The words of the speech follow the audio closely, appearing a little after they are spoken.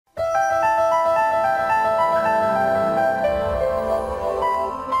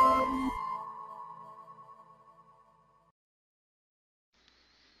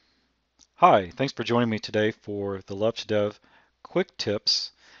Hi, thanks for joining me today for the Love to Dev quick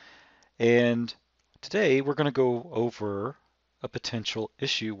tips. And today we're going to go over a potential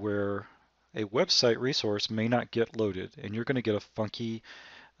issue where a website resource may not get loaded, and you're going to get a funky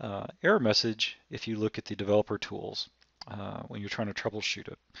error message if you look at the developer tools when you're trying to troubleshoot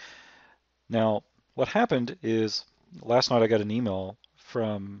it. Now, what happened is last night I got an email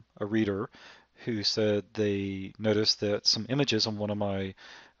from a reader who said they noticed that some images on one of my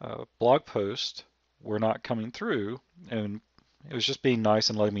blog posts were not coming through, and it was just being nice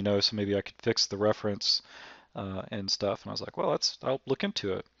and letting me know so maybe I could fix the reference and stuff. And I was like, well, I'll look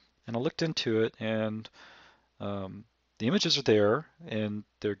into it. And I looked into it, and the images are there, and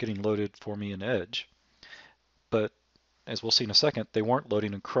they're getting loaded for me in Edge. But as we'll see in a second, they weren't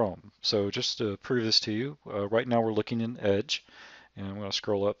loading in Chrome. So just to prove this to you, right now we're looking in Edge, and I'm going to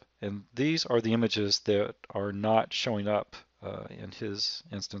scroll up, and these are the images that are not showing up in his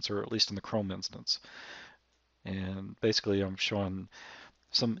instance, or at least in the Chrome instance. And basically I'm showing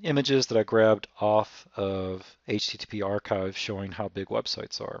some images that I grabbed off of HTTP archive showing how big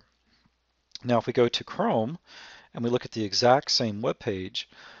websites are. Now if we go to Chrome and we look at the exact same web page,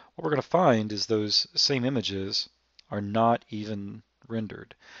 what we're going to find is those same images are not even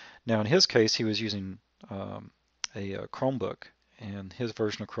rendered. Now in his case, he was using a Chromebook, and his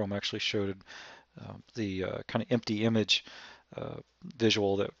version of Chrome actually showed the kind of empty image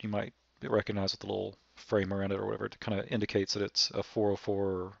visual that you might recognize with the little frame around it or whatever. It kind of indicates that it's a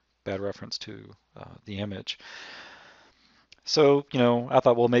 404 bad reference to the image. So, I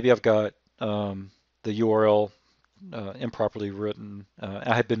thought, well, maybe I've got the URL improperly written.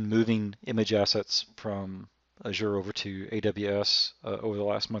 I had been moving image assets from Azure over to AWS over the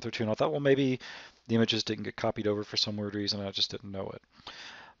last month or two, and I thought, well, maybe the images didn't get copied over for some weird reason, I just didn't know it.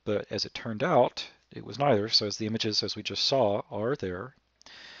 But as it turned out, it was neither. So as the images, as we just saw, are there.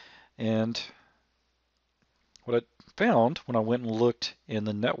 And what I found when I went and looked in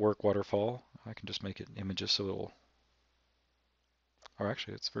the network waterfall, I can just make it images so it'll, or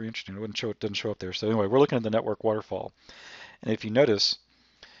actually it's very interesting. It doesn't show up there. So anyway, we're looking at the network waterfall. And if you notice,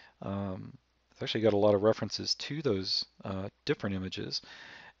 it's actually got a lot of references to those different images.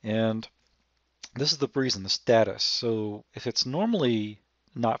 And this is the reason, the status. So if it's normally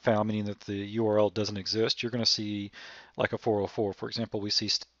not found, meaning that the URL doesn't exist, you're going to see like a 404. For example, we see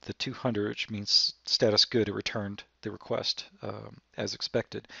the 200, which means status good. It returned the request as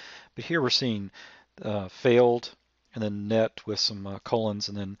expected. But here we're seeing failed and then net with some colons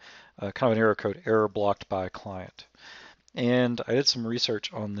and then kind of an error code, error blocked by client. And I did some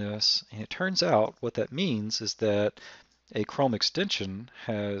research on this, and it turns out what that means is that a Chrome extension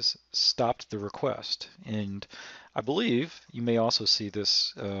has stopped the request. And I believe you may also see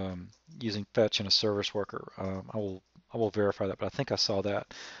this using fetch in a service worker. I will verify that, but I think I saw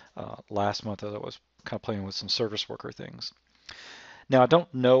that last month as I was kind of playing with some service worker things. Now I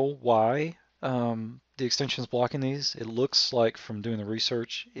don't know why the extension is blocking these. It looks like from doing the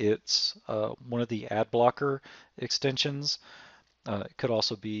research, it's one of the ad blocker extensions. It could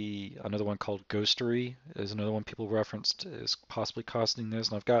also be another one called Ghostery is another one people referenced is possibly causing this.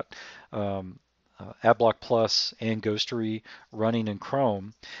 And I've got AdBlock Plus and Ghostery running in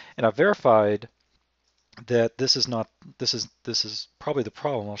Chrome, and I've verified that this is probably the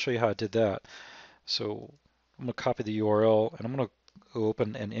problem. I'll show you how I did that. So I'm going to copy the URL and I'm going to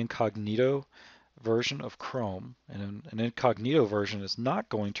open an incognito version of Chrome, and an incognito version is not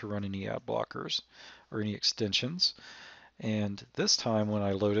going to run any ad blockers or any extensions. And this time when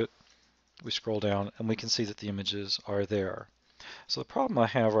I load it, we scroll down and we can see that the images are there. So the problem I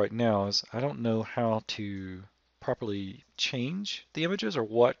have right now is I don't know how to properly change the images or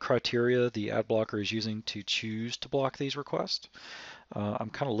what criteria the ad blocker is using to choose to block these requests.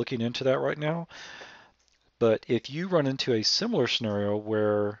 I'm kind of looking into that right now. But if you run into a similar scenario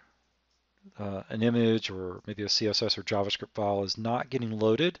where an image or maybe a CSS or JavaScript file is not getting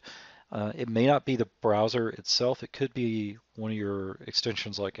loaded, it may not be the browser itself. It could be one of your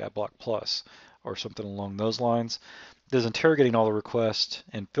extensions like AdBlock Plus or something along those lines that is interrogating all the requests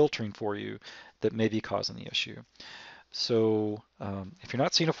and filtering for you that may be causing the issue. So if you're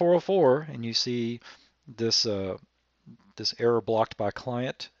not seeing a 404 and you see this this error blocked by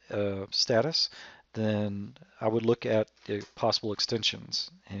client status, then I would look at the possible extensions.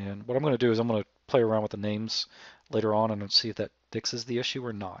 And what I'm going to do is I'm going to play around with the names later on and see if that fixes the issue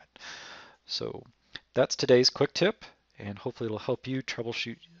or not. So that's today's quick tip, and hopefully it'll help you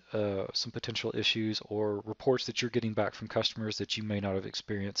troubleshoot some potential issues or reports that you're getting back from customers that you may not have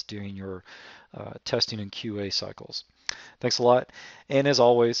experienced during your testing and QA cycles. Thanks a lot, and as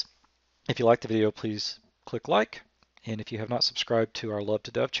always, if you like the video, please click like, and if you have not subscribed to our Love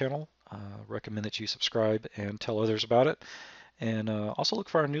to Dev channel, recommend that you subscribe and tell others about it. And also look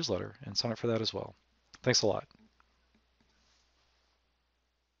for our newsletter and sign up for that as well. Thanks a lot.